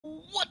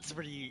What's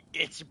pretty?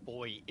 It's your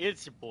boy,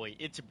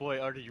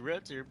 Artie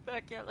Raptor,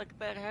 back at like a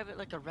bad habit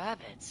like a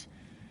rabbit.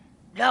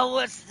 Now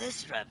what's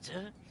this,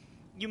 Raptor?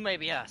 You may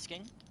be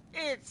asking.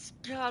 It's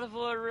God of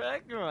War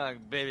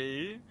Ragnarok,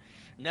 baby.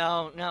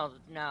 No.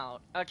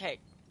 Okay,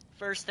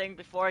 first thing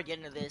before I get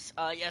into this,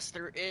 yes,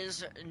 there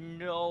is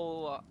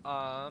no,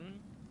 uh,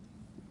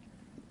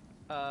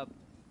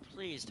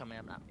 please tell me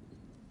I'm not.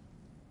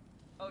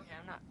 Okay,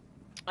 I'm not.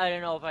 I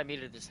don't know if I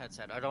muted this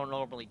headset. I don't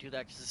normally do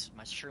that because this is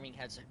my streaming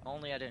headset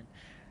only. I didn't.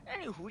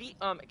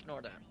 Anywho,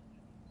 ignore that.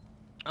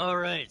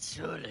 Alright,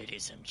 so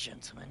ladies and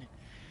gentlemen,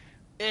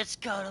 it's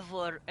God of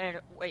War,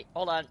 and wait,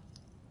 hold on.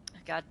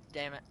 God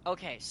damn it.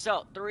 Okay,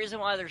 so the reason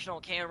why there's no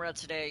camera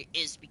today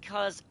is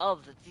because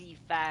of the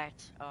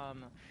fact,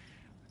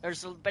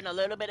 there's been a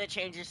little bit of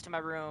changes to my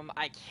room.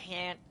 I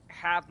can't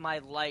have my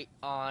light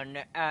on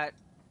at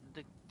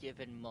the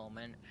given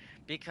moment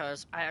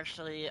because I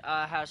actually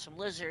have some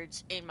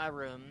lizards in my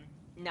room.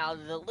 Now,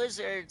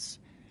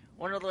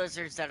 one of the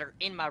lizards that are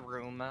in my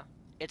room,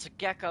 it's a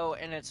gecko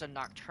and it's a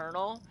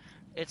nocturnal.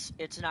 It's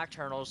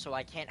nocturnal, so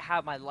I can't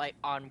have my light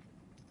on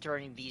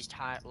during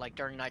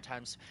during night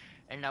times,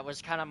 and that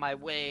was kind of my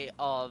way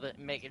of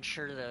making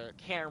sure the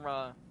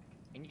camera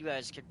and you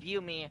guys could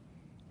view me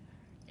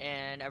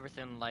and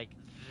everything like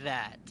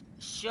that.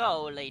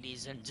 So,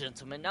 ladies and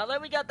gentlemen, now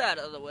that we got that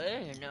out of the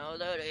way,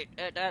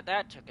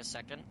 that took a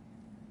second.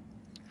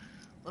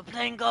 We're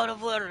playing God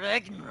of War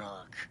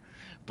Ragnarok.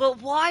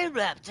 But why,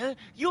 Raptor?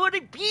 You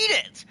already beat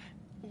it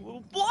a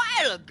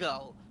while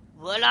ago.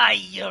 Well, I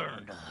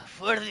yearned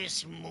for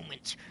this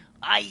moment.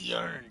 I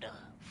yearned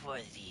for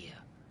the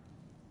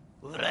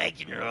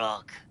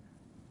Ragnarok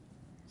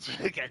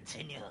to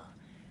continue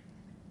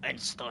and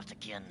start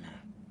again.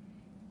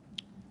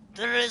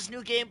 There is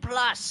New Game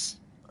Plus.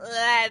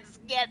 Let's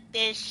get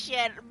this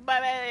shit,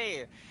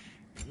 baby.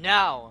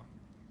 Now,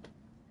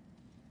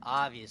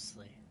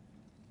 obviously,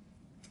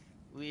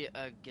 we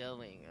are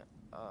going.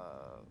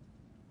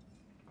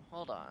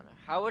 Hold on.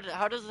 How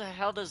does the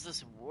hell does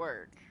this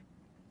work?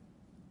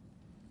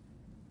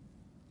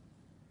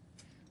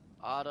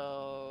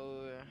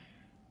 Auto.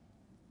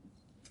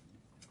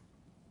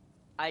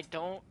 I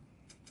don't.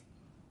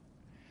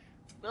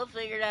 We'll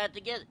figure it out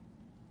together.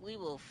 We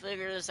will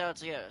figure this out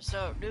together.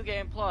 So, New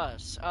Game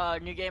Plus.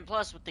 New Game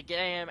Plus with the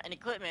game and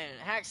equipment,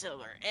 hack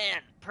silver,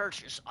 and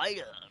purchase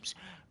items.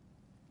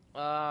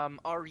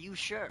 Are you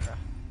sure?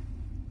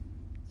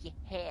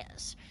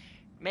 Yes.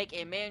 Make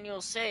a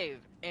manual save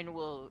and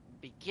we'll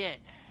begin.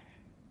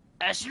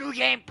 As New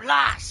Game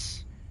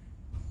Plus!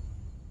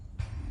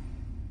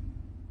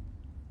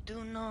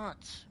 Do not.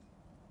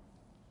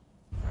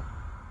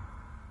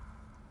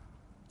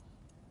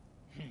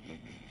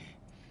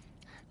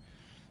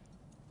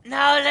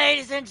 Now,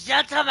 ladies and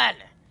gentlemen,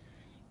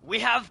 we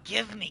have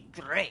Give Me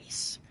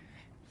Grace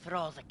for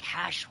all the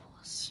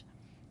casuals.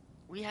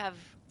 We have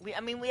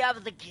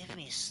the Give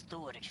Me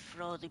story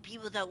for all the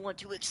people that want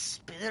to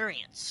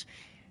experience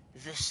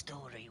the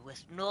story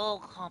with no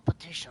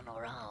competition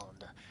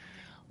around.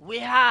 We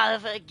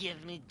have a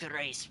Give Me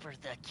Grace for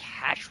the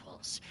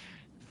casuals,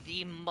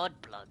 the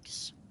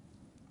mudplugs.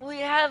 We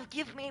have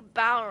Give Me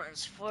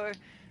Balance for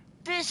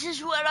this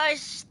is what I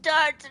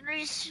start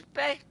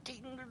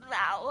respecting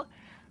now.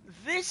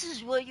 This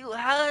is what you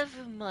have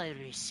my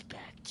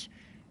respect.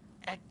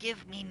 And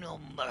give me no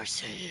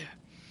mercy.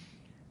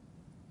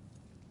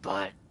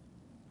 But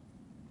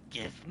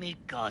give me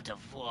God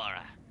of War.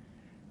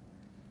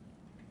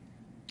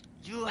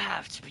 You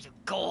have to be a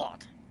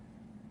god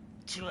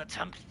to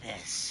attempt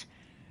this.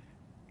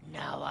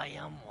 Now I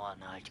am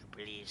one, I do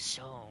believe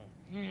so.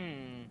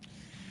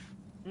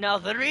 Now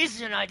the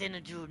reason I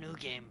didn't do a new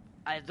game,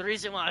 the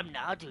reason why I'm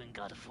now doing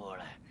God of War,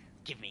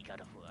 give me God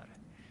of War,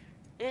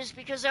 is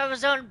because I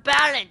was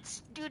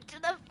unbalanced due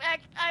to the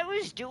fact I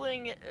was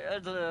doing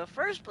the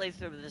first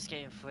playthrough of this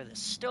game for the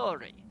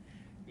story.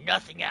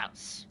 Nothing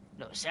else.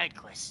 No side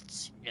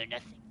quests. No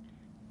nothing.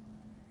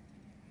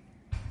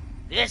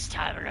 This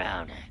time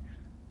around,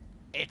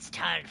 it's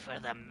time for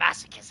the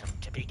masochism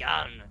to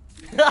begun.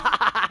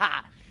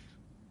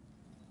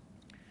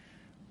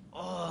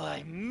 Oh,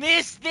 I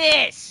miss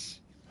this!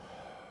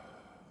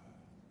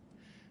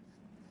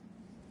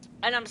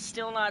 And I'm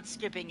still not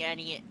skipping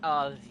any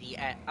of the...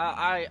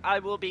 I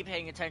will be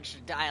paying attention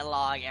to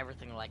dialogue,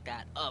 everything like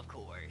that, of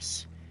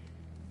course.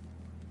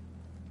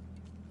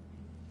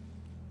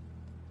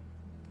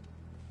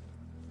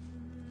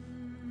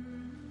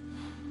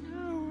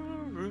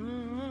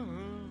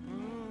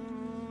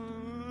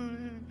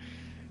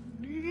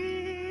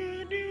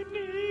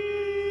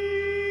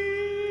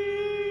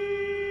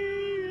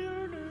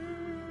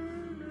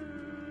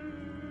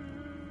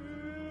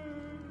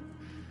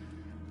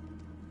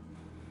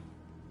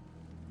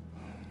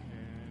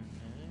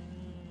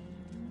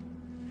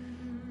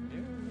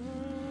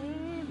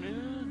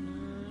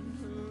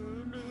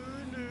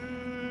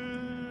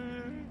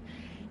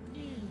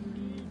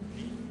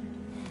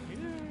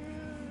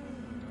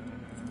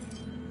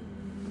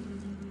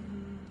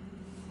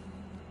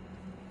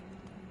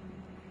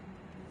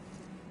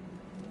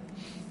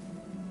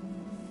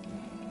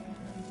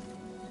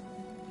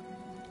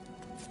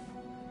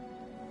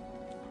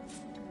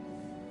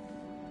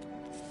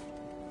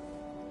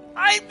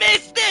 I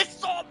miss this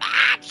so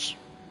much!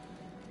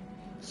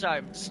 Sorry,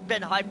 I've just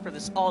been hyped for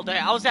this all day.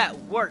 I was at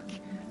work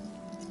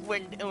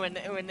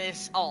when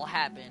this all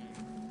happened.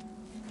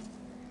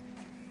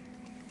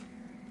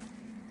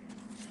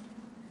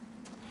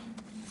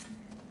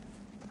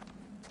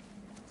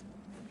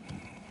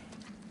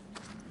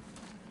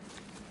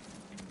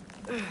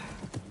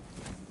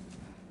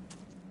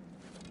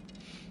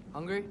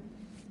 Hungry?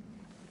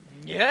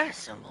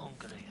 Yes, I'm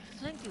hungry.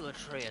 Thank you,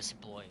 Atreus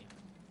boy.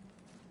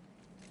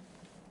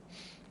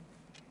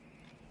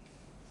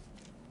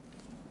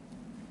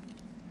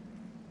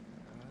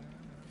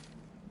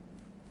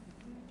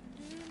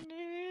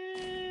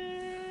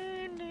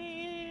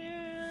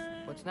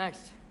 What's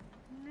next?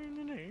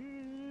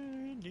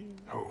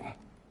 Home.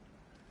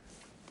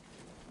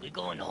 We're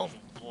going home,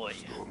 boy.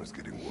 Storm is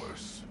getting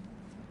worse.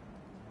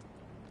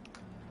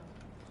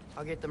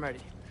 I'll get them ready.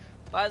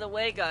 By the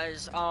way,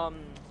 guys,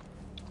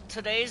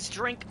 today's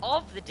drink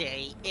of the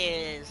day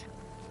is,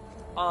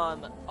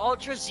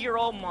 Ultra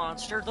Zero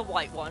Monster, the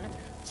white one.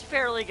 It's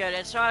fairly good.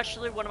 It's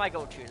actually one of my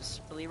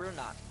go-tos, believe it or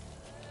not.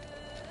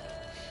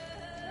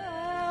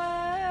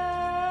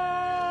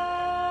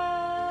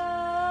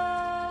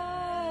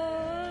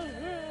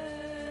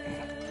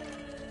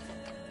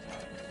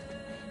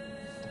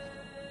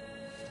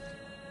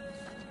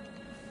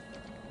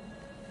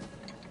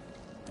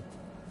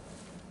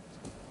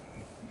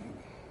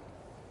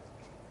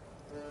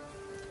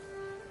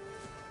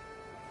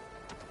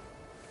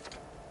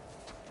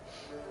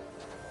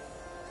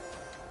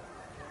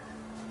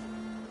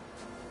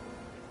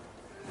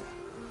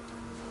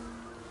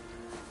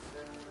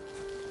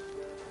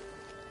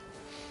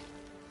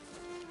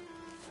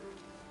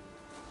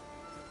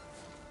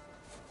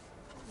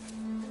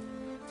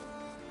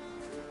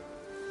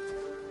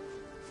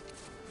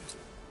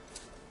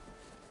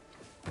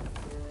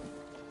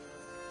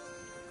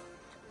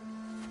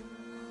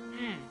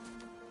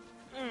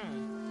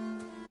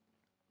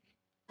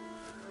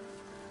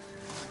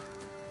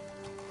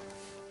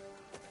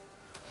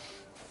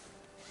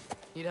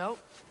 Need help?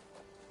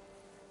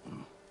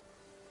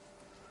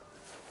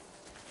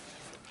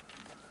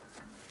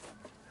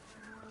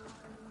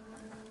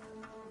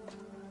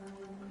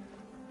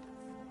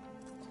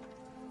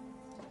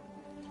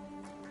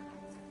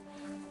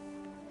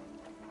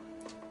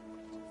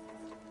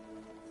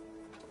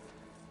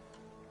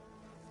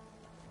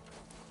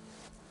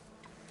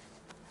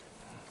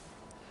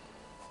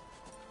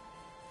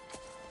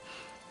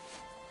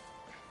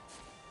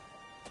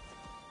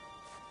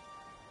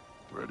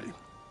 Ready?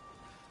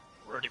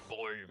 Ready,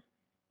 boy.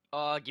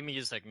 Give me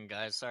a second,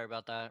 guys. Sorry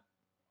about that.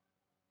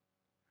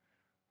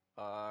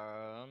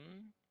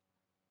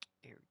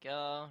 Here we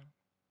go.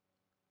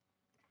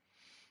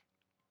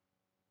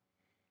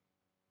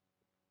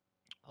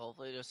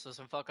 Hopefully this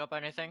doesn't fuck up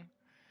anything.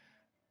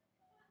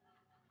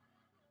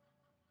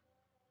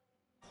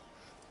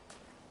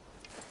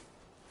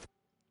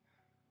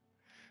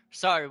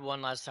 Sorry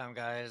one last time,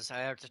 guys. I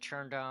have to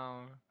turn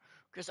down,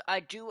 because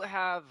I do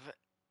have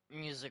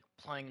music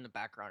playing in the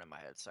background in my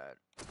headset.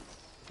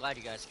 Glad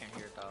you guys can't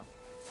hear it though.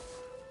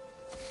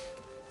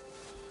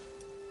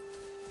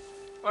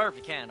 Or if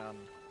you can,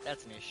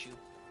 that's an issue.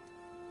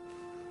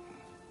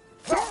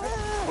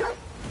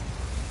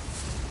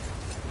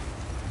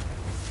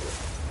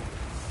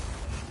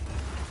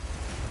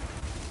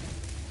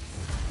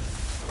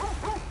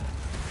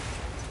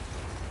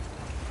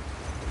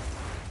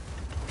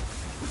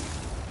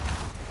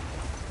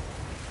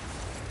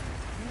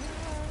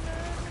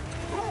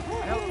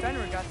 I hope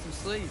Fenrir got some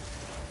sleep.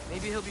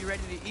 Maybe he'll be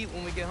ready to eat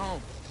when we get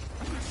home.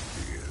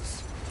 He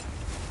is.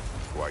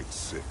 Quite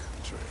sick,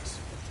 Atreus.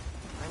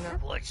 I know.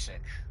 Quite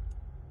sick.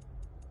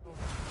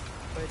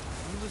 But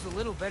he was a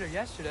little better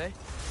yesterday.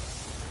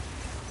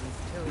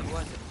 Until he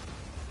wasn't.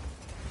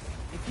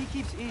 If he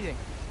keeps eating,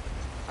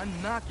 I'm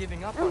not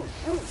giving up on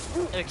him.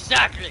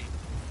 Exactly.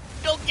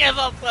 Don't give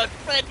up on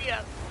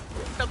Fenrir.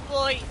 The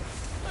boy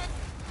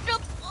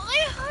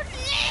on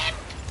him.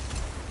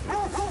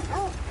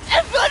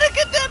 I'm gonna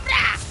get them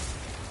back.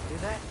 Do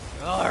that?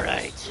 All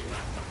right.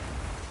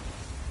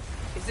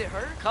 Is it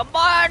hurt? Come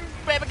on,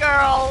 baby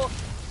girl.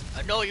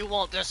 I know you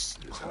want this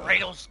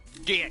Kratos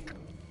dick.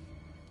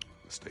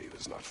 The state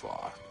is not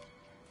far.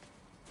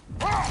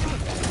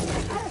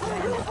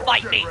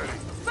 Fight me.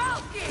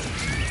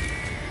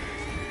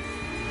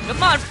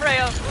 Come on,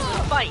 Freya.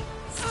 Fight.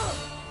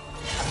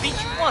 I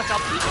beat you once, I'll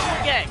beat you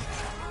again.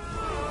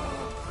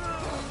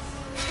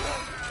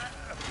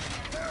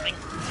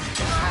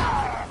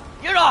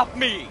 Get off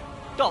me!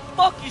 The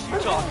fuck is you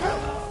talking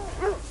about?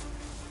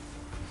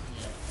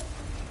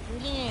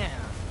 Yeah.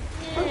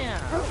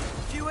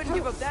 She wouldn't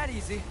give up that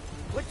easy.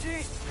 Would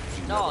she?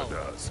 She No. never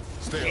does.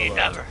 Stay He alive.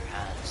 never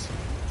has.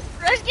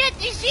 Let's get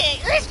this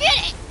shit! Let's get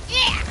it!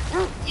 Yeah!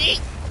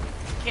 Yeet.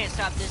 Can't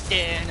stop this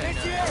damn.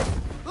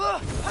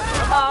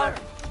 Come on!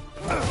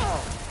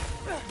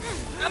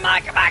 Come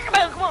on, come on, come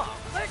on, come on!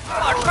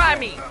 Come on, try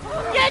me!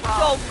 Get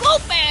go, go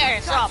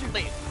bear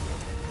something!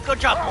 Good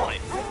job, boy!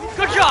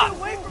 Good job!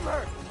 Away from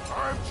her!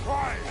 I'm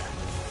trying.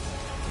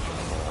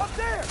 Up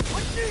there!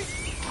 What's she?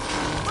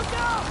 Look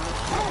out!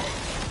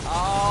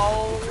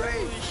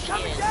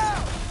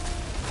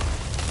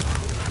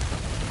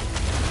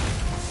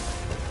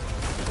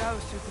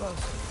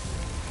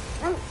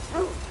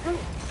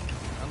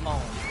 Come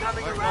on.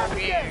 Coming We're around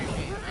going again.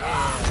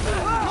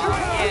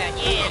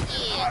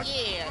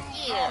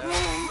 Yeah.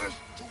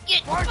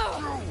 Get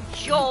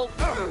yo,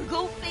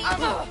 goofy,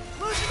 I'm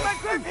losing my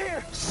grip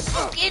here.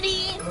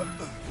 skinny,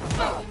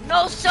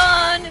 no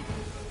son,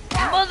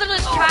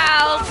 motherless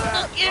child,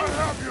 looking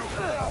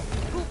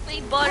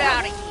goofy butt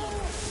out of here.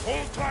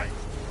 Hold tight.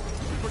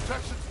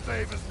 Protection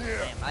stave is near.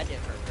 Damn, I did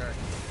her dirt.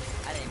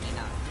 I didn't mean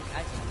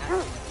I did not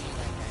mean to be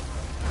like that.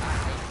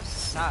 I'm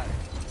sorry.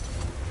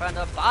 From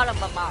the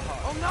bottom of my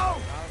heart. Oh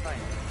no!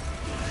 Alright.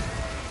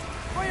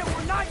 Freya,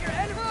 we're not your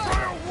enemy.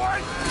 Freya,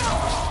 wait!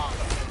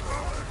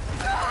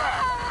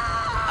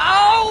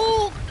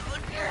 Oh!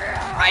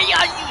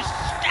 Freya, you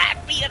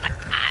stabbed me in the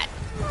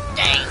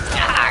goddamn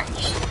heart,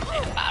 you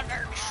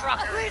mother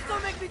trucker. Please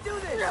don't make me do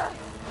this.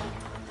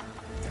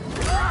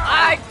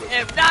 I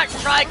am not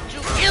trying to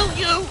kill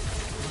you.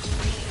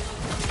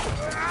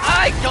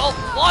 I don't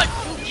want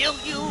to kill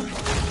you.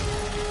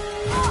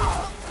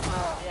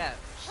 Yeah,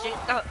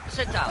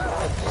 sit down.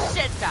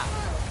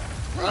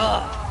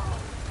 Ugh.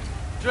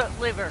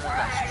 Liver,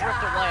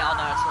 stripped away all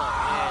that slow.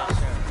 Yeah,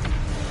 sure.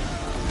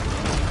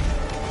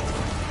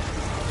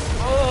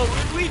 Oh,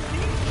 we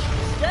think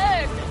she's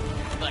dead,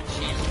 but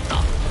she's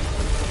not.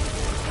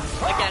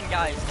 Again,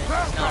 guys, this is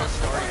not a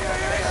story.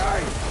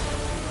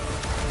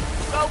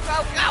 Go!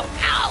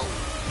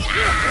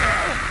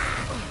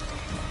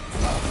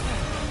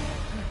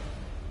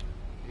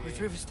 We're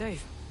through for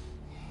Stave.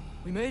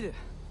 We made it.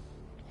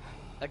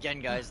 Again,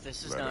 guys,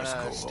 this is Let not us a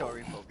go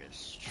story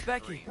focused.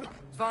 Becky,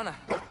 Svana,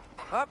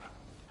 up.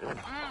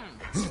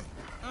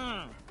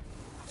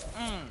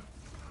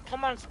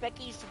 Come on,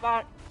 Specky,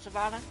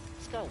 Savannah,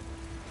 let's go.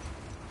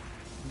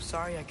 I'm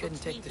sorry I couldn't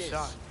take the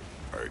shot.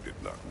 I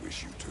did not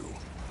wish you to.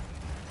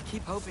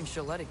 Keep hoping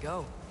she'll let it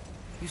go.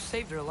 You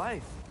saved her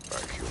life.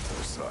 I killed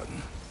her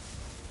son.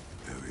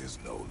 There is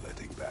no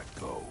letting that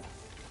go.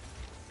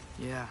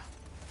 Yeah.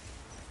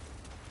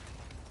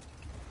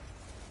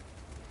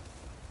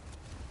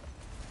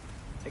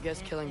 I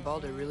guess killing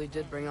Baldur really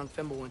did bring on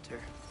Fimbulwinter.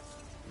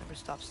 Never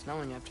stopped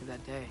snowing after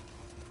that day.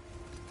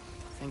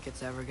 Think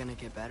it's ever gonna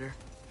get better?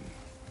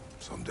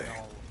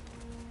 Someday.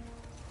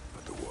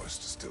 But the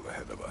worst is still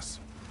ahead of us.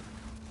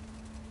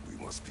 We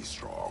must be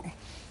strong.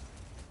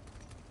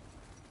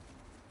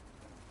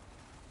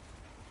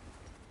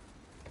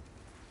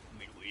 I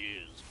mean, we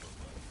is, but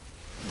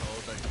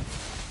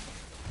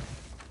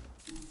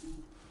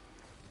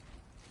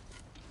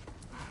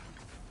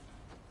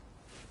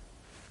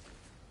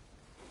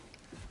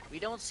we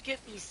don't skip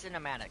these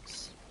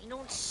cinematics. We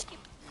don't skip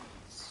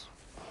these.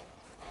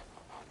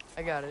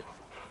 I got it.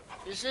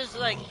 This is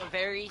like a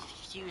very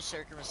few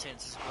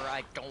circumstances where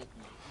I don't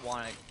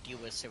want to deal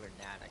with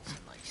cinematics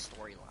and like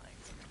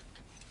storylines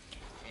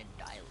and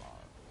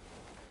dialogue.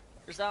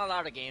 There's not a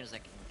lot of games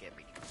that can get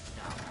me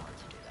not want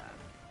to do that.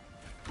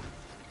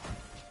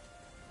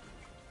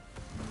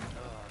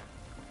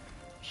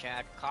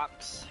 Chad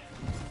Cox.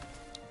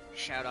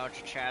 Shout out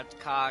to Chad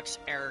Cox.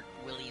 Eric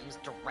Williams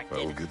I will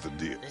directed get the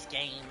deal. this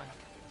game.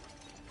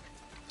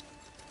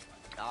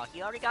 Oh,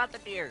 he already got the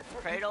deer.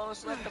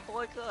 Kratos, let the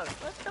boy cook.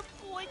 Let the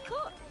boy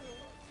cook.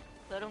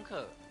 Let him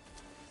cook.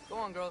 Go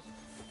on, girls.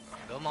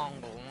 Come on,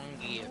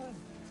 get it.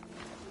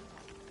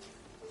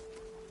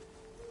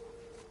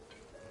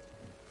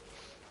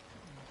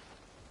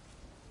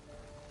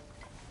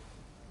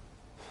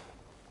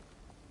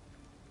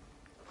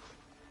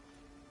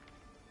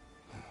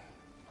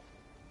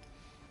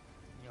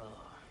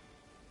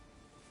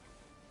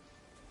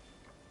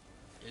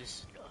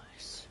 This is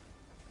nice.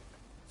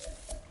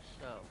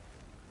 So,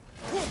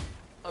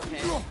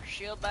 okay,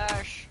 shield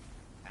bash,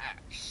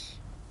 axe.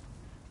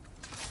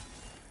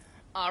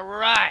 All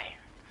right,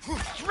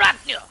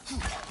 Raptor.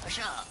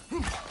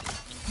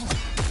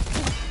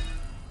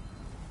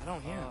 I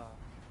don't hear him.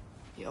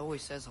 He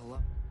always says hello.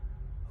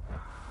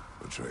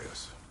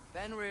 Atreus.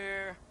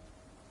 Fenrir.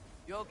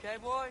 You okay,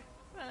 boy?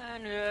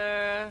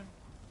 And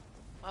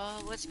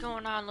what's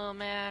going on, little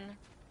man?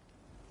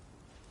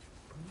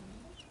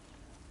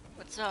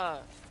 What's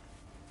up?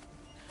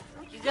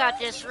 You got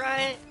this,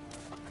 right?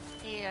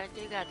 Yeah,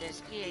 you got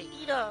this. Yeah,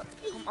 eat up.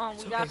 Come on,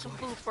 we got some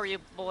food for you,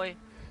 boy.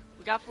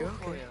 We got food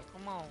for you.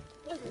 Come on.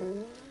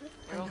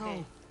 You're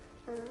okay.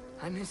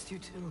 I missed you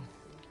too.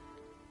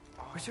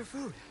 Where's your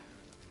food?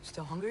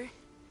 Still hungry?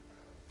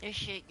 This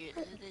shit,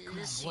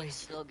 this shit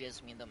still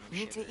gives me the You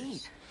need to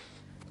eat.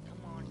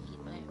 Come on,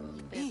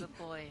 eat, baby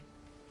boy.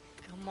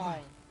 Come on.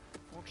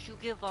 Won't you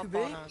give up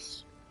big? on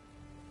us?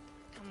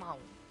 Come on.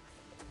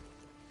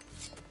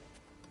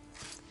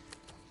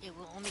 It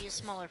will only get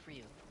smaller for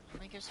you.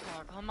 Only get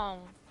smaller. Come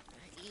on.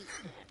 Eat.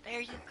 There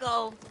you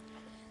go.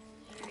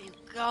 There you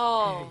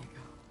go.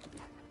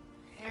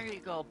 There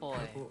you go, boy.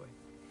 Good boy.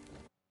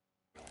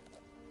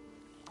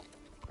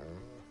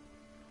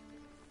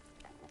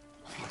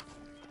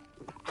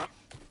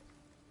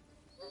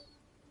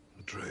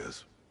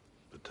 Atreus,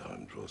 the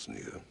time draws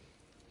near.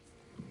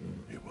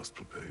 You must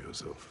prepare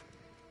yourself.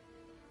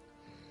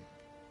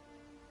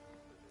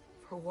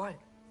 For what?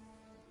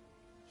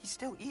 He's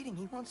still eating.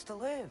 He wants to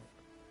live.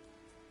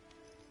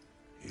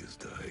 He is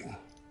dying.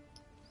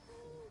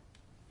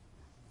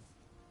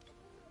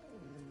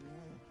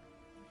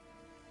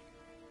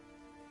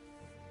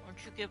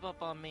 Don't you give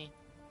up on me.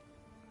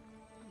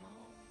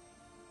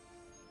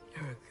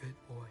 You're a good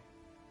boy.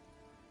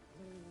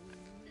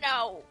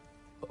 No!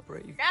 A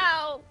brave,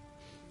 No!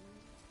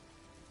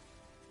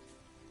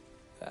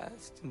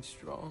 fast and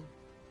strong.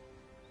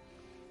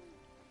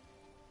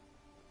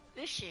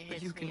 This shit But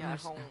hits you can me at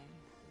rest home.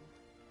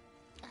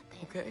 now.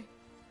 Okay?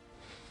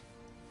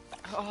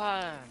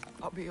 Uh,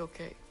 I'll be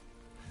okay.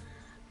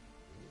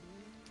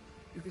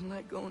 You can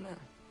let go now.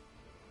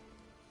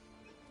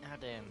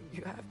 Goddamn.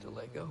 You have to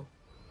let go.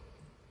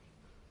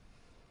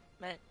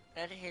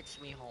 That hits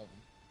me home.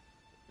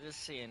 This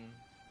scene.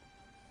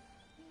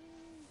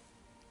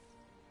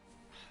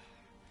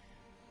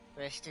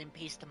 Rest in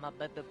peace to my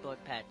baby boy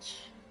Patch.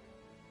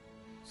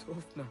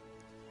 Sofna.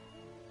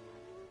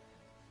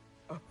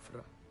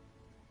 Afra.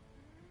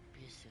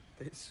 Bisu.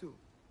 Tesu.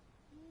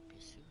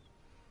 Bisu.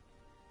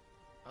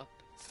 Up.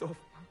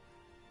 Sofna.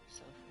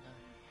 Sofna.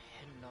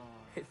 Hennar.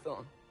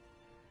 Hithon.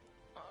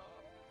 Oh,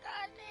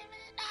 God damn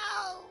it,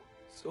 no!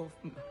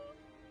 Sofna.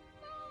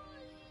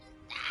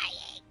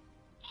 Dying.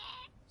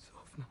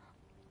 Sofna.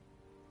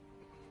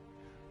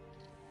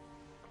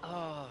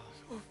 Oh.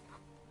 Sofna.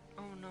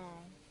 Oh no.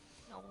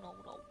 No.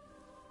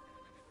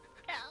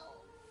 No.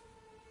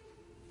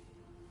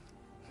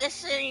 This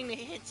scene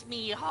hits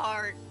me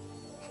hard.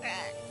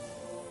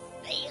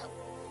 Damn.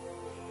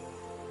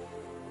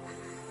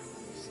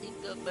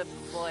 Sleep good, baby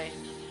boy.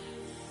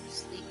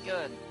 Sleep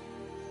good.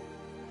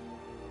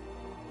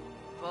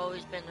 I've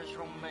always been a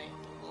strong man.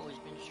 I've always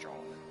been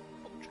strong.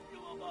 Don't you give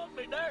up on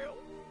me now,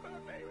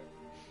 baby.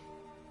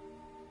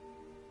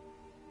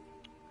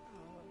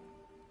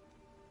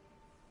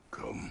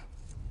 Come.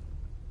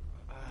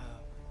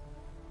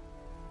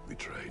 We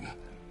train.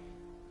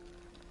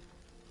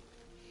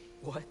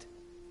 What?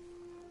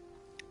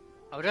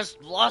 I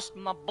just lost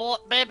my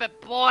baby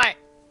boy.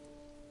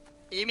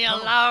 Leave me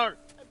alone. I would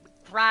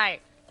cry.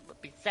 I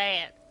would be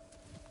sad.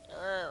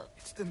 Ugh.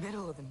 It's the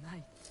middle of the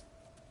night.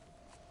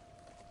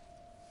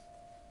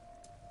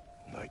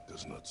 Night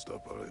does not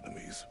stop our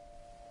enemies.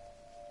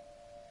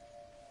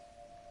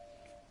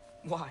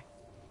 Why?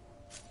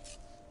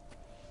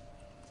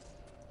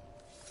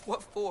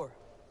 What for?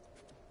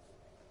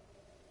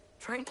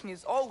 Training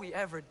is all we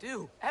ever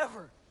do.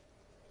 Ever.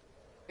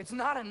 It's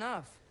not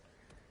enough.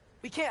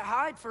 We can't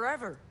hide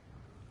forever.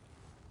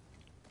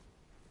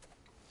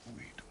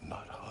 We do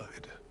not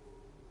hide.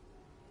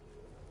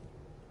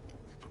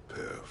 We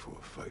prepare for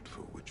a fight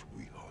for which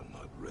we are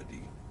not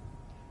ready.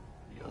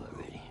 We are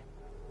ready.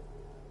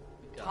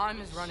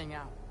 Time is running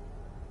out.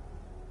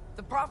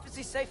 The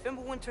prophecies say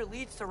Fimbulwinter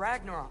leads to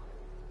Ragnarok.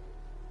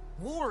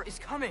 War is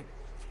coming.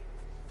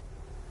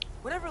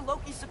 Whatever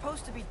Loki's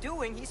supposed to be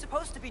doing, he's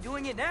supposed to be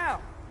doing it now.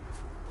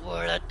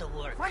 War, let the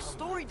war My come.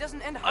 story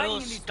doesn't end I hiding will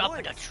in these stop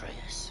woods. it,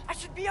 Atreus. I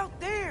should be out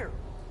there,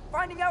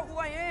 finding out who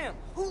I am,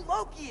 who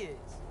Loki is.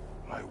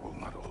 I will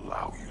not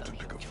allow you to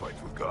pick a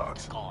fight with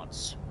gods.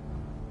 Gods.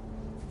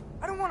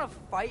 I don't want to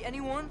fight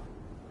anyone.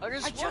 I I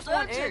just just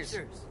want want answers.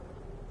 answers.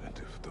 And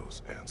if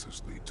those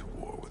answers lead to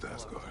war with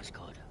Asgard,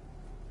 Asgard.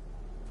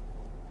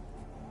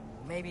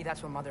 Maybe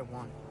that's what Mother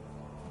wanted.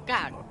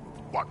 God.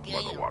 what Yeah,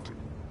 Mother yeah. wanted?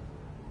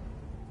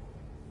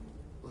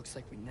 Looks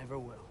like we never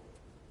will.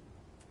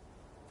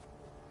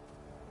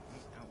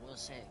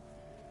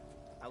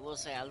 I will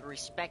say, I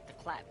respect the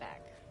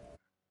clapback.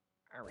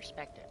 I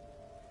respect it.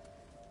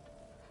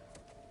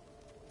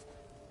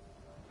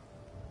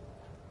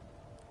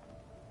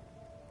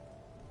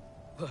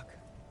 Look.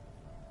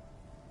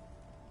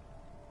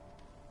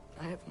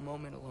 I have a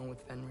moment alone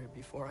with Fenrir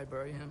before I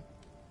bury him.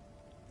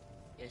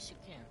 Yes, you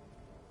can.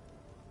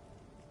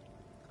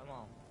 Come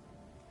on.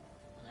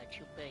 I'll let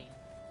you be.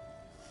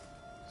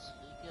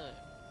 Sleep good.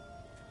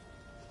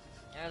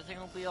 Everything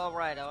will be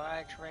alright,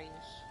 alright, Trace?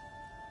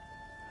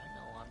 I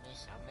know, I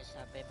miss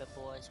that baby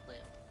boy as well.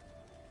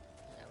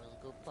 That was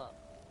a good pup.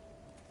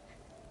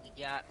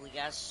 We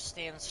got to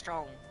stand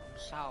strong. I'm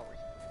sorry.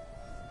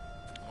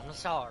 I'm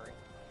sorry.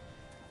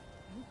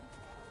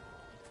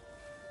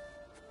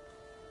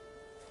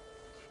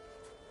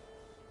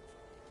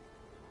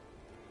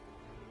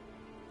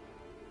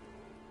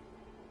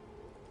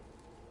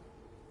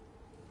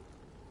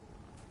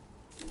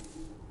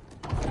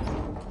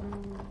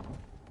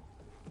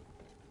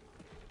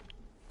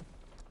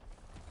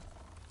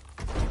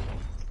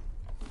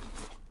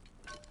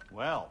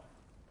 Well,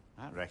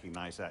 I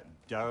recognize that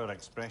dour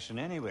expression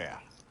anywhere.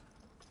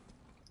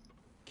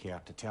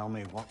 Care to tell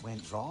me what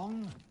went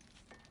wrong?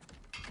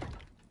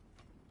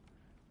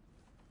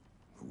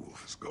 The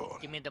wolf is gone.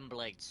 Give me them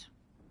blades.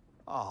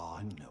 Oh,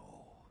 no.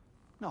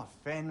 Not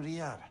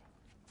Fenrir.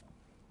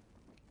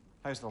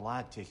 How's the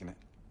lad taking it?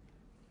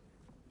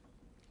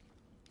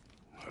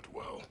 Not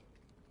well.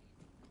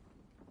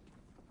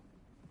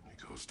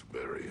 He goes to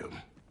bury him.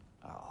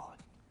 Oh,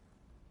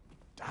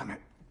 damn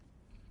it.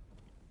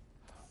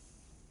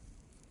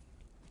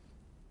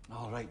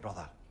 All right,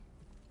 brother.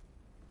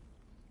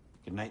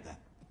 Good night, then.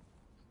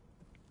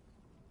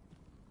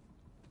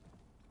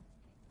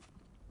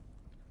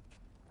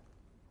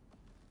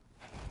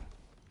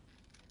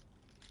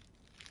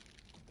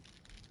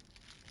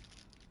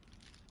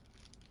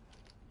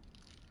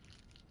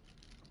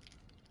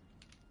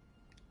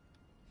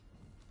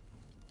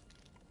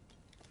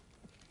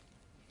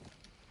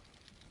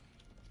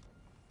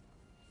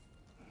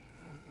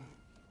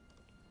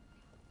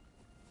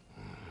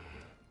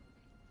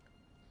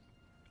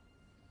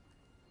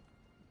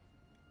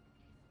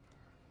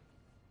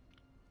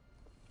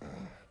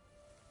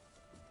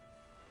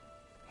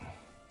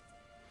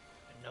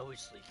 No, he's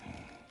sleeping.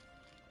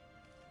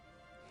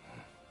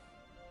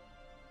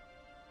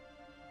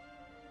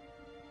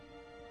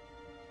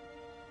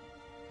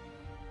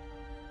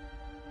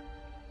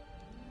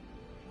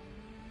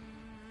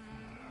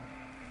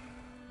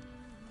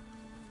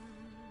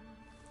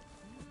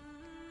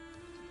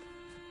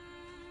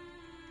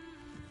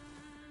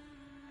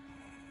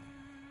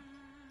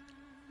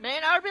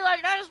 Man, I'd be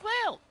like that as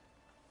well.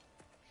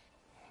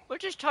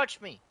 What just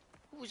touched me?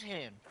 Whose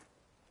hand?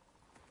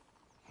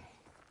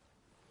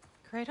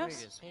 Kratos?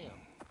 Kratos' hand.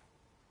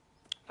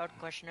 I would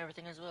question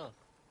everything as well.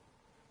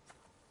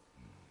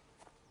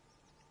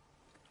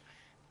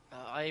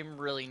 I'm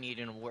really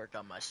needing to work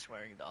on my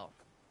swearing, though.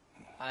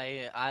 Are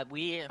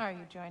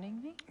you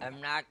joining me? I'm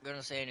not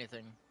gonna say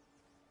anything.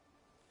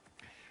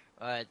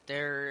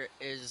 There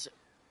is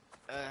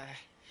a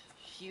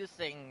few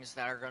things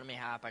that are gonna be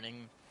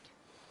happening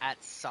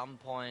at some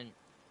point,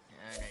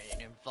 and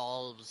it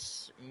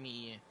involves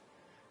me,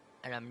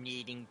 and I'm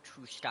needing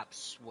to stop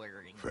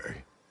swearing.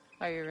 Faye.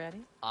 Are you ready?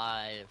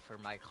 For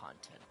my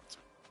content.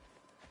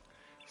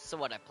 So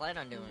what I plan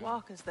on You doing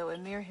walk as though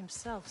Emir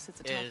himself sits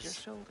atop your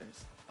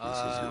shoulders. This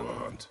is your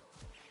hunt.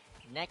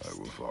 Next I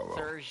will follow.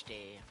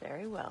 Thursday,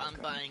 Very well. I'm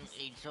Kratos. buying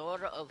a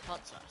jar of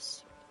hot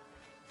sauce.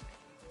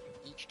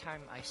 Each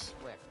time I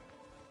swear,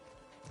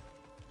 I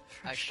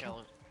Fresh shall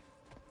cold.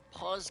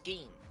 pause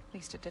game At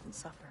least it didn't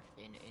suffer.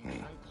 and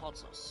drink hot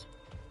sauce.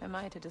 Am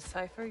I to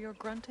decipher your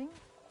grunting?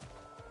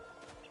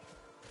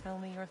 Tell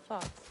me your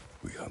thoughts.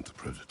 We hunt the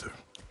predator.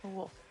 A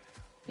wolf.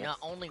 Not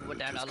only would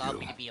that Just allow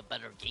me kill. to be a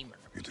better gamer,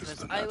 It is because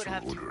the I would natural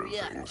have to order of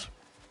react. things.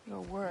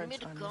 Your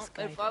words are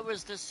misguided. If I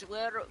was to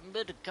swear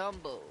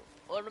mid-combo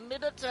or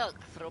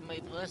mid-attack from a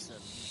person,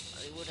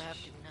 I would have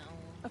to know.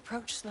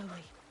 Approach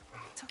slowly.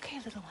 It's okay,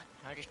 little one.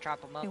 I just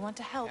chop them up. We want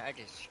to help. I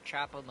just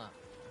chop them up.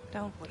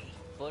 Don't we?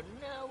 But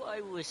now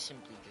I was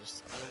simply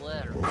just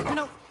aware.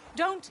 No,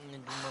 don't!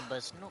 And do my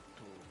best not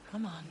to.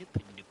 Come on. Nip,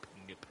 nip,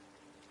 nip.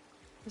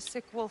 The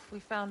sick wolf we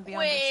found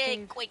beyond the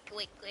cave. Quick.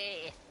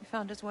 We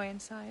found his way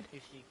inside.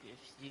 If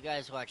you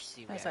guys watch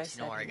As I CBS, you said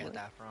know where I we get would.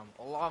 that from.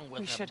 Along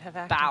with We a should have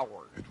acted.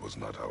 Bower. It was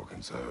not our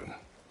concern.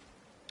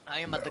 I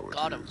am Now the it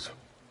god of is.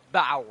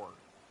 Bower.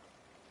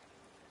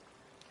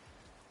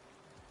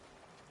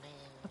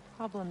 The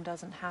problem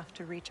doesn't have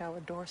to reach our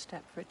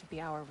doorstep for it to be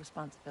our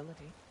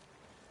responsibility.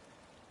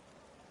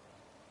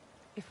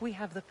 If we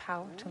have the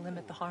power to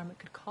limit the harm it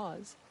could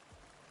cause,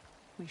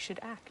 we should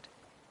act.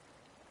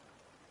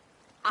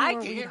 Who I are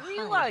we to didn't hide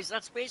realize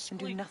that's and do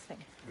basically. nothing.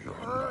 We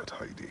are not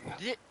hiding.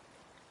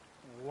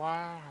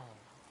 Wow.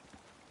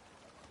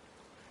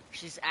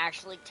 She's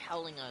actually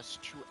telling us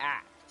to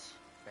act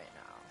right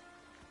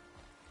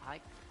now. I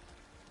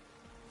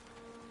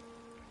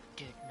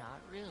did not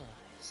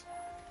realize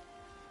that.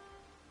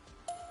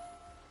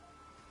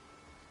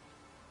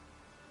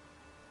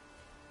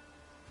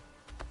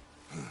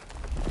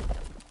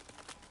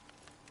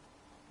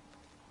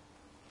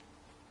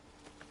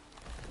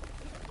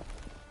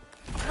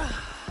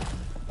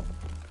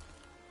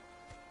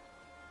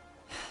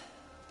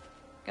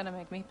 Gonna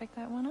make me pick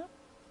that one up?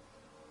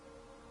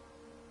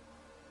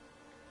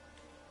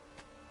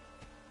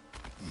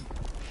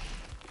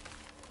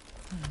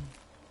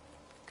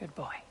 Good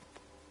boy.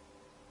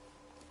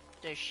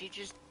 Does she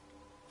just...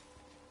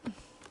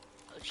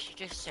 She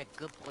just said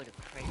good boy to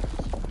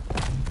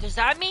Kratos. Does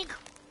that mean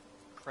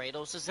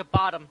Kratos is a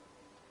bottom?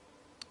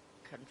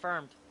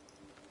 Confirmed.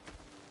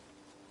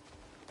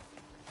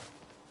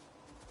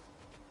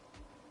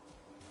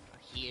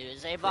 He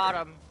is a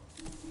bottom.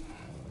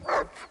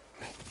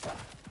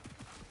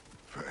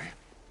 Faye.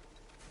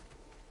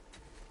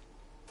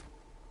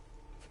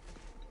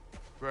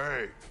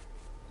 Faye.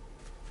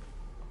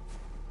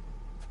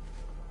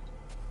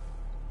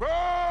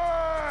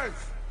 Faye!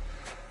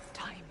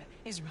 Time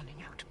is running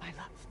out, my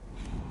love.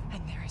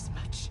 And there is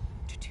much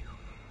to do.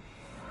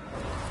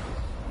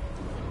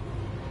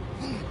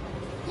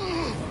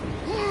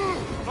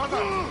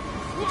 Mother!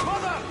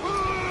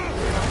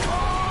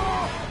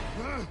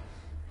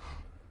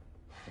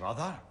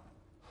 Brother?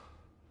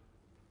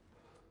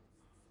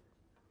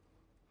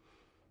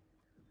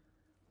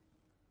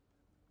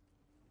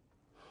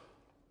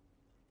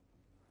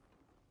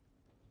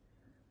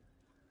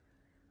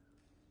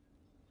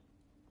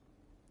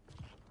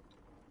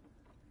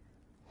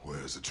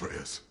 Where's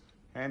Atreus?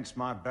 Hence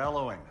my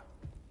bellowing.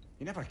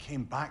 He never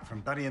came back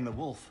from burying the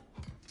wolf.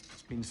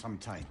 It's been some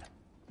time.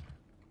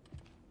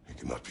 He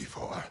cannot be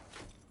far.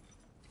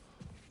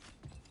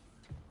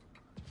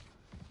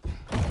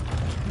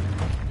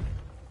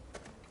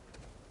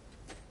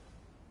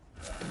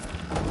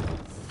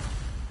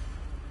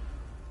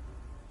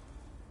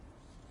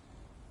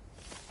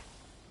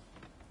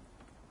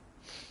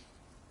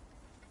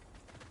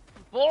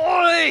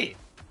 Boy!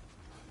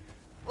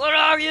 What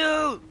are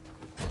you?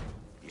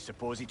 You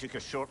suppose he took a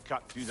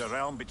shortcut through the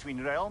realm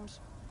between realms?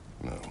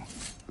 No,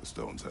 the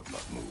stones have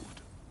not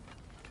moved.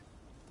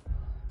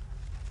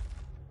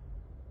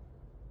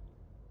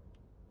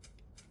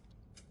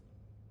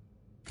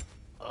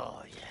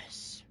 Oh,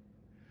 yes.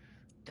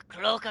 The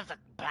cloak of the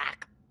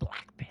Black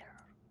Bear.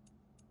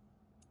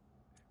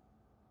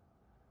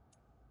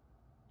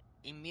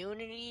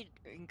 Immunity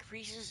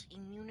increases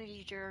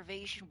immunity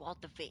derivation while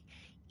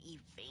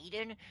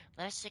evading.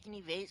 Last second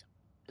evades.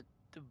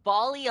 The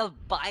volley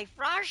of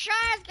Bifrost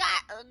shots?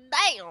 God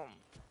damn!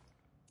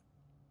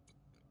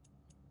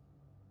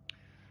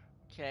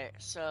 Okay,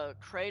 so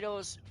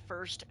Kratos'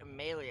 first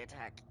melee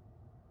attack.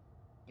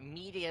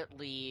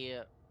 Immediately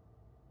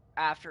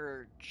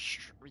after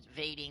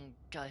evading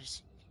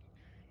does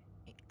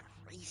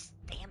increase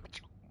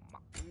damage. Oh my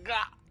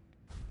god.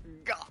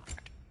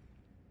 God.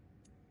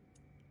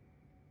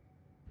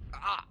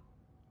 Ah.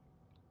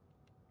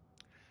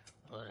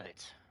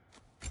 Alright.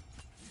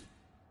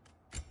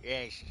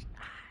 Yes,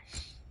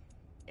 nice.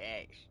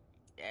 Yes,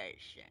 yes,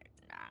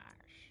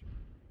 nice.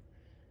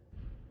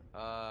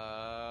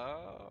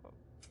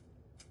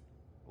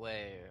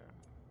 Where?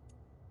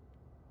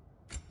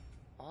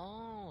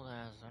 Oh,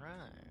 that's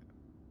right.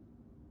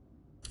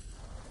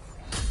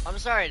 I'm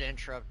sorry to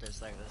interrupt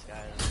this like this,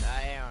 guys.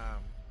 I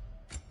am,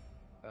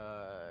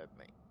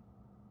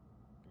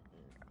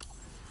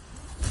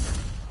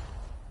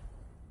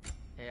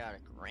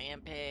 chaotic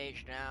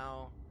rampage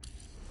now.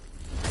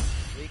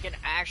 We can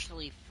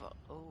actually,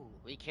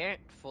 we can't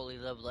fully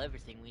level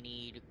everything. We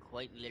need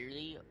quite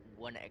literally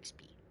 1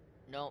 XP.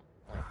 Nope.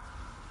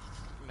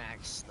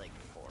 Max, like,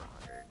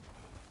 400.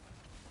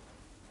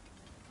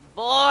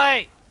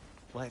 Boy!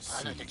 Let's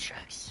Follow see. the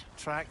tracks.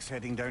 Tracks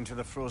heading down to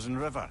the frozen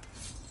river.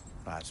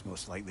 That's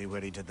most likely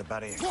where he did the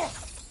burying.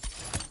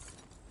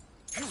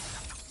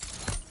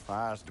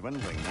 Fire's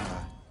dwindling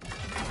now.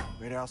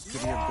 Where else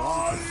could he have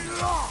gone?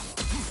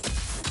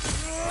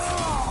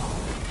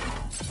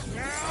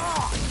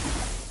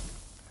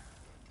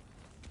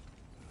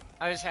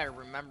 I just had to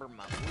remember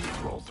my moves.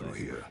 Crawl through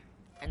here.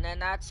 And then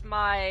that's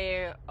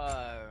my,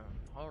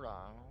 hold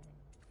on.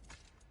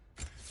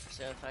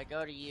 So if I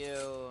go to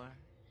you...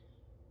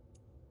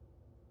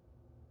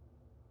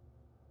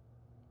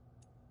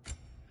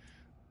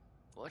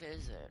 What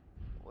is it?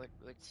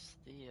 What's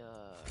the,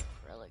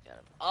 relic out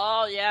of...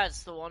 Oh, yeah,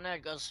 it's the one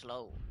that goes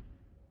slow.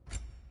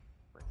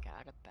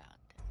 Forgot about that.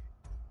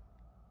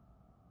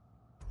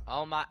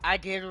 Oh my,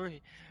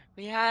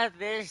 we have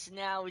this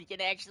now. We can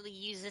actually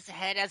use this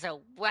head as a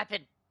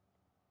weapon.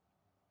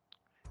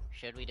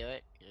 Should we do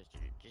it?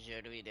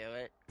 Should we do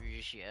it?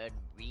 Should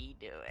we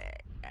do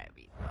it? That'd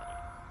be funny.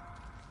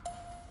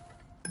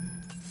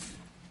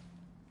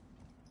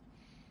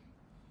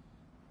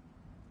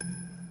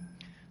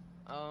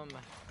 Oh,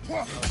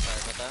 sorry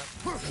about that.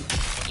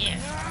 Yeah.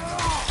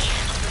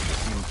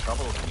 You're in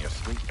trouble in your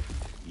sleep,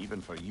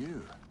 even for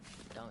you.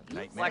 Don't you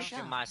Nightmare?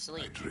 question my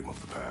sleep. I dream of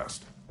the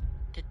past.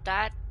 Did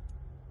that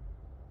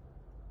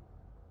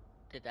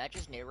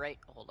just narrate?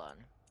 Hold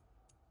on.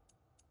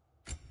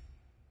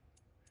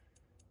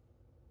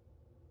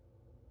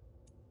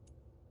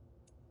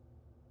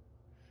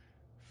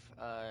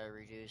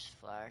 Reduce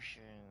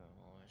flashing.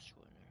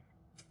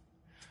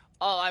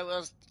 Oh, I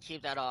will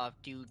keep that off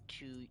due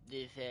to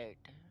the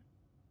effect.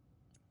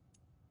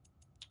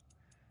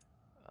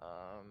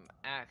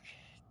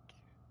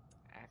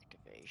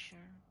 Activation.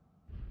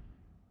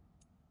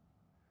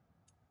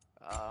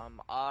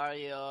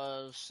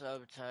 Audio,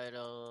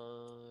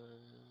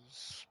 subtitles,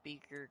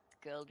 speaker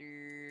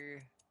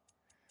color,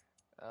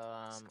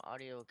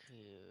 audio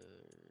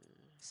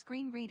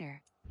screen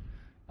reader.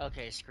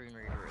 Okay, screen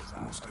reader is on.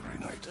 Almost every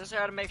night. Just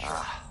gotta make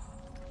sure.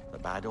 The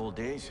bad old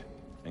days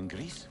in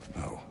Greece.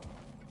 No.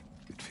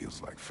 It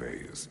feels like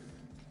Faye is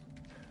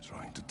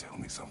trying to tell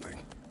me something.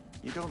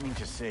 You don't mean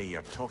to say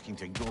you're talking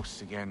to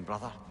ghosts again,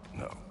 brother?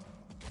 No.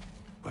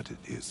 But it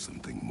is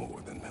something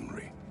more than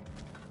memory.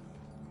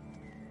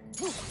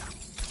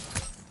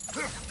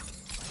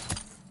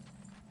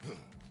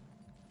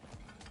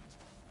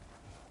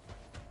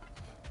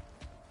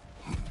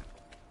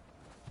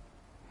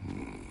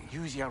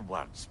 Use your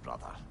words,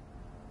 brother.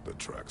 The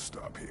tracks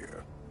stop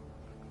here.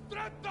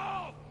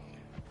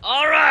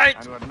 Alright!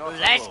 And we're not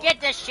Let's alone. get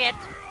this shit!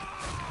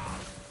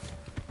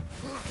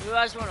 You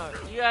guys wanna...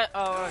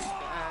 I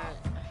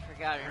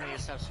forgot any of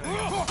this stuff.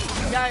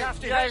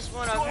 You guys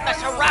wanna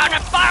mess around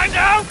and find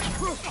out?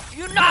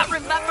 You not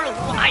remember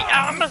who I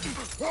am?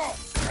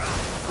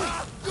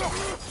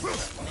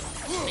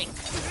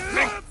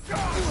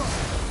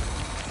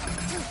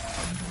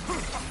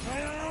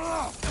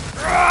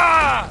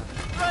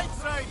 Right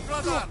side,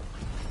 brother!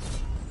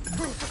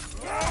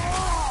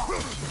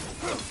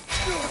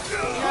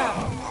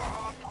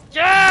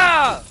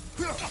 Yeah!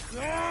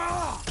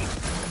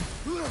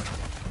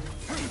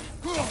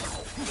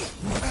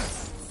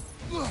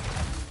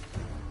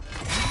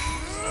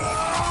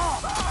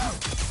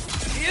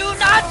 You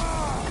not...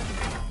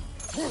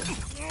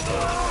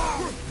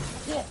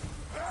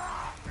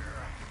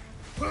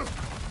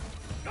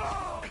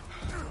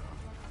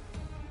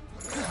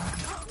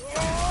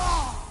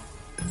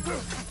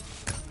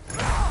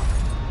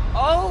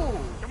 Oh!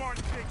 Come on,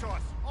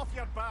 Kratos, off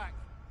your back!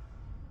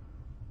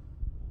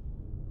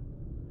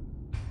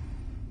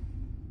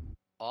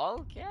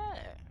 Okay.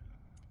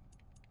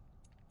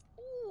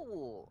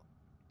 Ooh.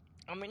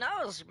 I mean,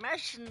 I was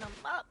messing them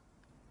up.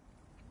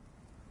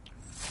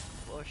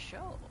 For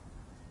sure.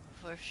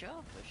 for sure.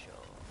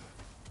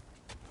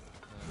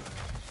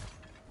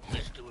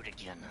 Let's do it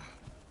again.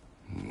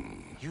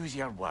 Use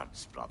your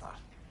words, brother.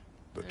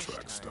 The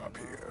tracks stop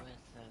here.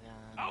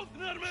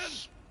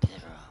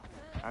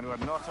 And we're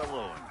not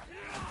alone.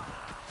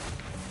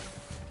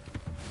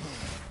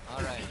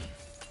 Alright.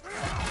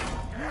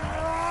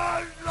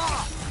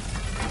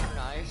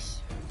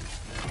 Nice.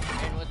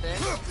 In with this.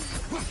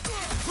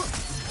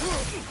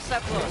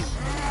 Step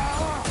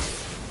close.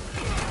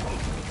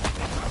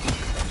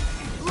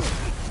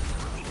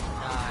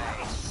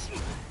 Nice.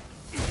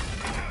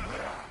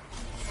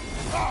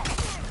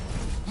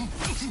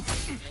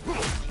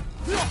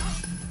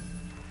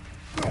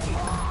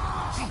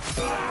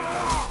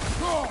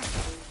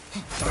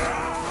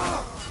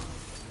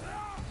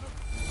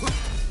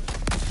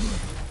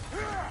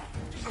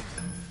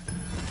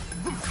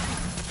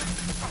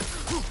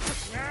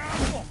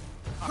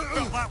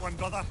 Got that one,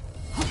 brother.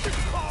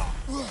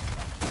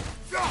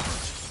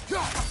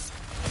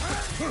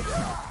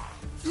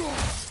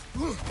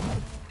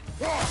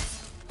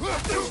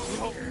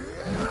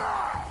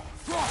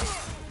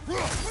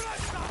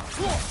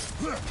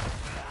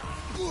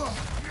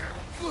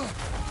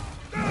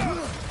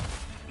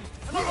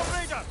 Another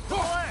raider! Go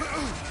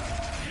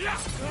away!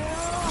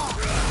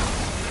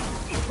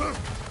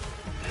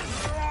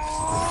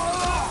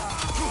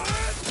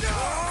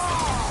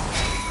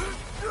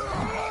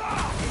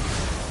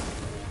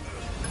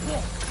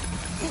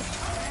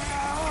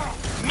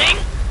 Ming!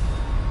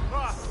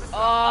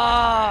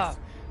 Oh!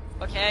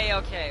 Okay,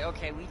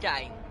 we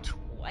dying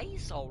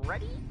twice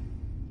already?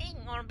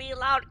 Ain't gonna be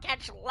allowed to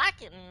catch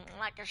lacking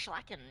like a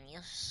slacking,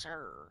 yes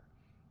sir.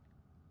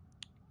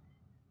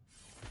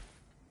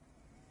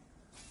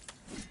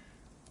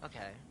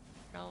 Okay.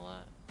 You know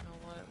what?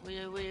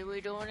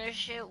 We doing this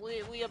shit.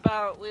 We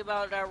about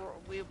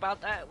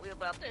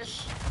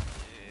this.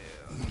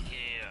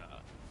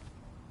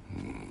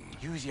 Yeah.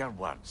 Use your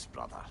words,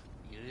 brother.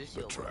 Use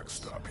The your tracks words.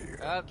 stop here.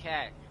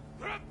 Okay.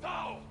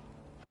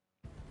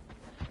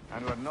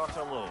 And we're not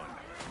alone.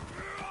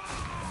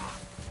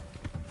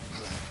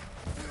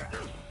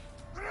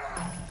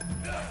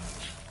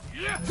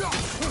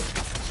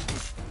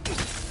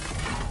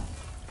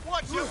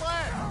 Watch your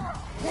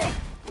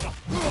leg!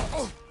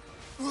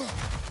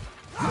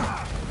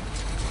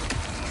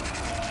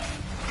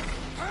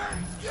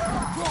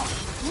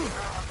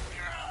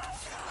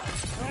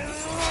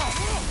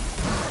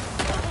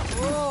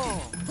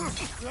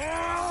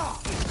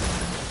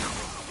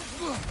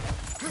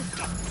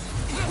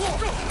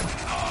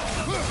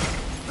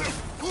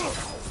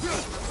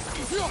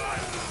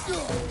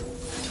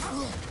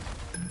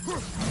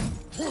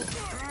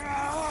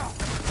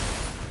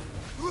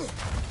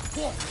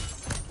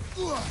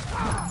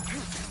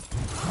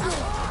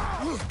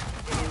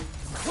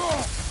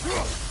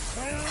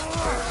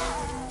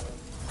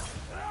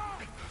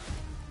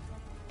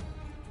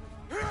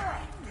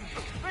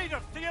 Raider,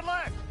 to your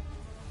left!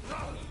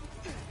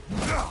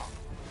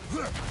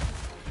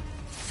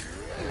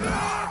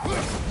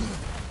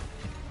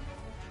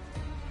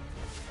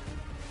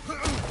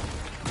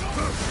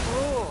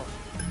 Oh.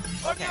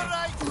 Okay.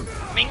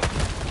 Ming.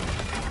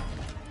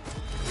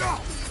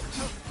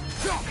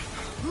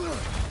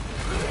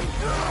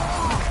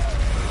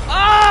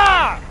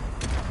 Ah!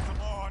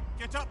 Come on,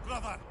 get up,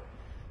 brother!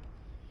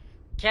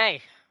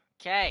 Okay,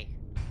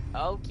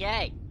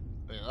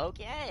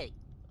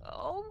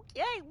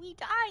 we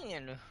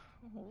dying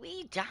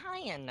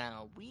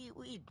now. We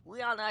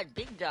on that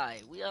big die.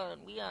 We dying.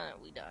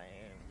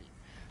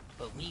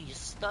 But we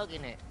stuck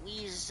in it.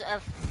 We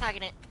stuck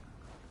in it.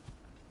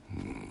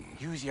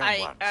 Use your words,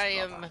 I'm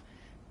tracks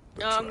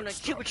gonna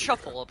stop Cupid here.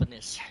 shuffle up in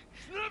this.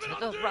 To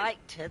the right,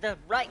 to the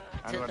right,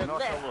 And to we're the not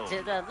left, alone.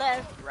 to the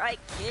left, right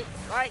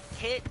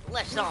kick,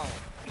 left zone.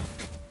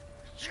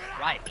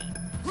 Try me.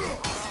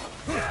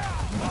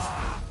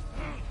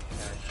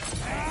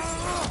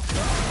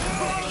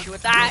 Hit you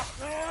with that.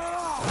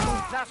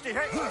 Nasty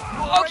hit!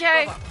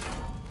 Okay.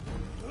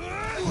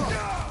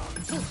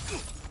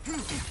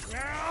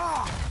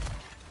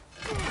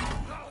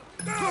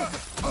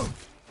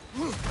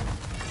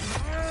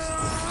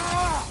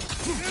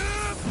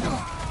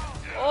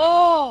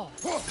 Oh.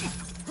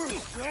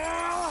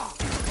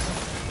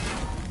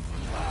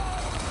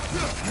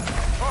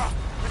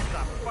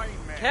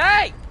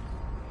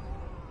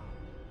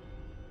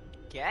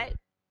 Okay.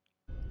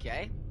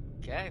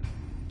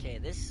 Okay,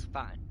 this is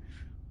fine.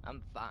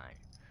 I'm fine.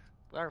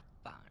 We're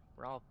fine.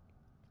 We're all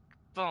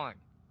fine.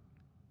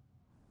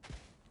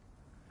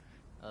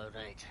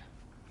 Alright.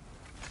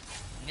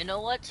 You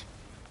know what?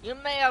 You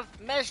may have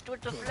messed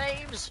with the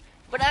flames,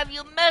 but have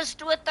you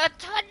messed with the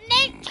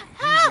tornado?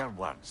 Use your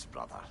words,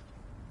 brother.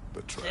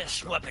 The tracks This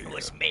stop weapon here.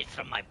 was made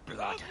from my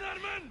blood.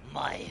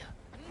 My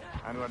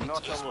And we're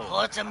not is alone.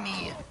 part of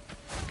me.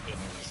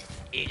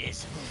 It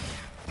is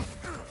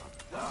me.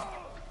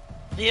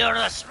 You're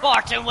a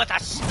Spartan with a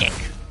stick.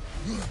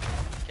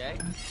 Okay.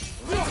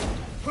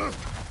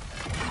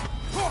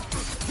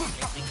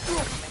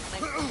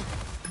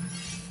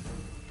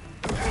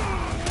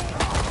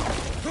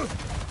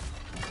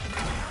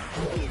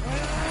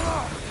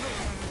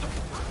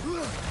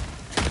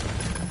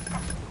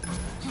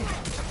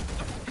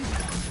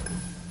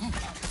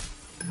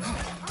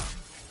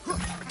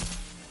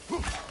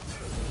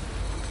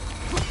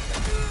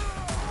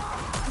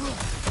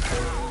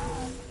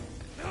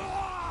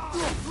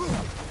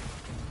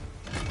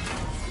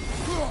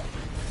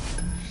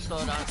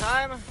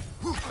 time.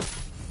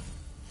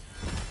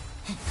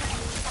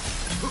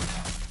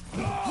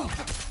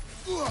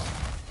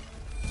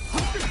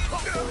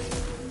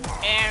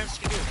 And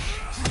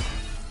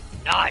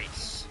skadoosh.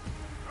 Nice.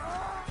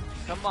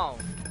 Come on.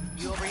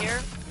 You over here?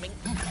 Mink.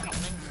 Mink.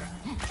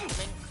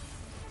 Mink.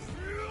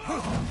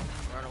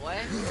 Run away.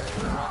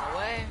 Run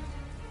away.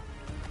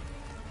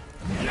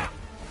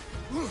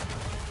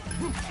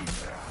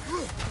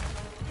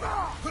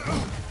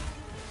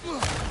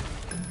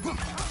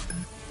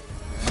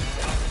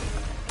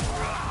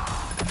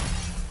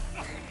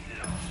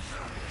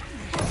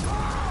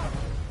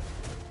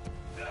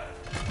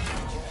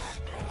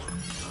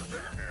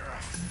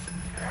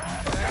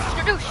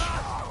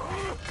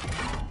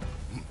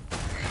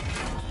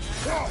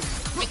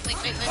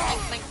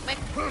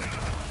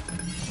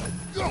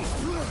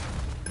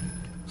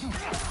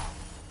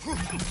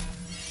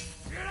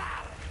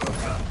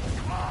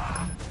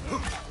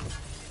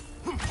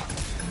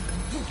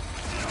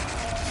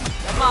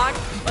 Come on,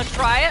 let's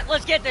try it.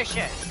 Let's get this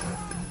shit.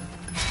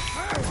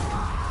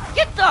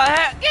 Get the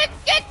heck, get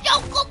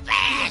Yoko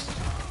fast.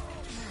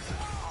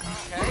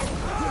 Okay.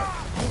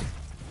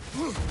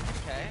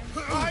 Okay.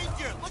 Behind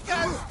you! Look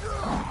out!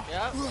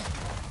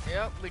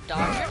 Yep, we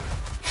dodge it.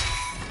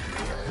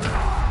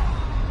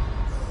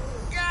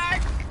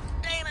 God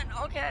damn it,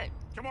 okay.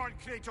 Come on,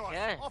 Kratos!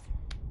 Okay. Off!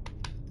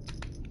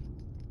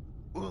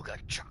 Ooga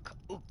chaka,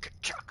 ooga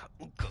chaka,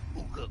 ooga,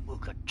 ooga,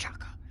 ooga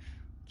chaka.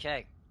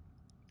 Okay.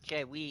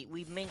 Okay, we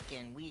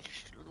minkin', we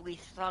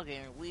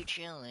thuggin', we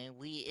chillin',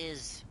 we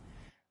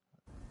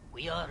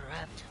are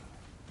Raptor.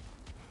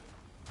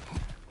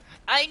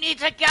 I need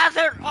to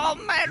gather all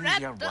my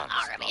Raptor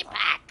army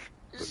back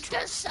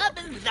to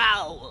summon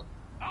thou.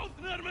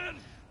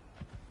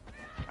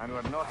 And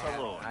we're not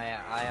alone. I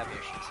have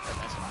issues, but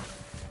that's fine.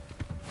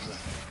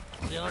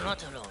 We are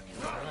not alone,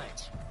 you are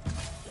right.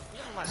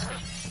 You must be.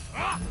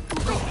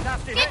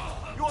 Nasty hit!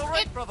 You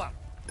alright, brother?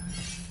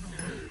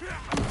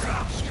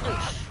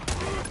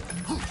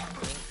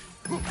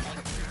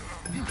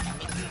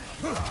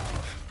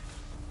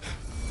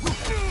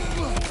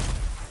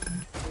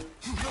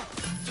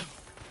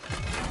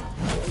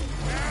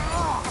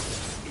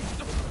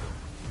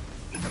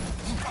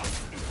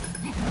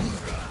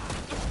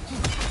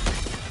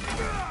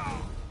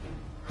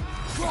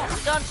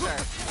 Done, sir.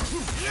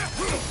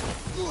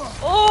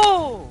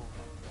 Oh!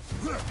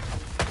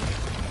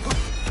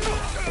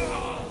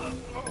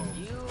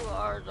 You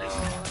are the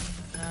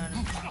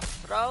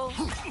throw.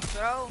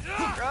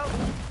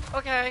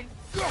 Okay.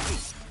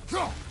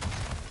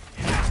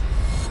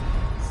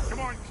 Come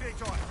on,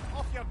 Kratos!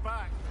 Off your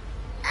back!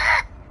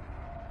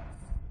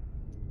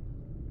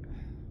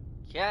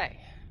 Okay.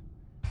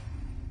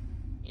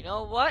 You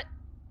know what?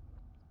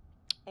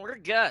 We're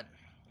good.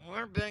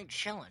 We're big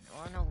chillin'.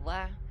 Wanna know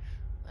why?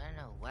 I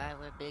know why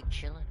we're big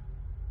chillin'.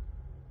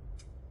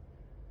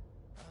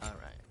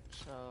 Alright,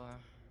 so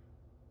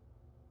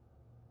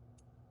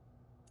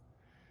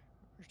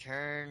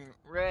return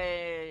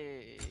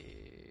rage.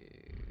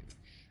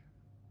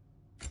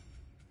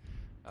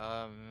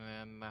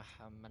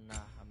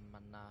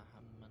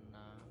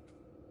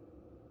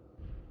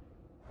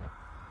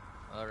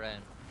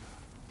 Alright.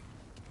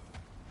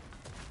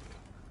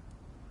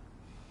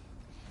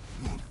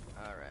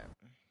 Alright.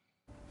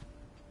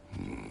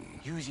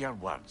 Use your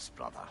words,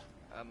 brother.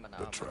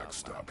 The tracks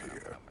stop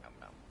here.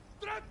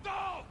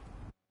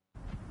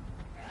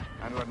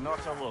 And we're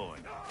not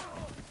alone.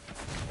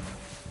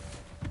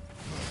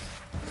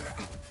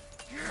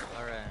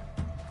 Alright.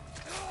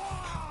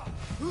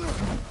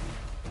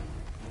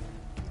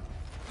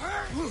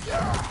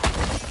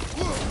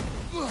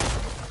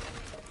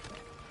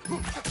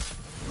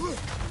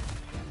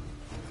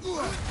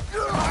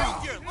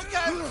 Behind you! Look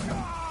out!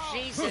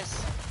 Jesus.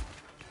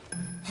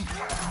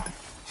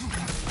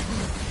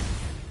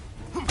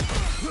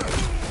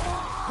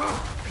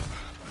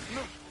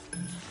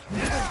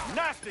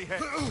 Nasty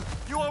hit!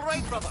 You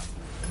alright, brother?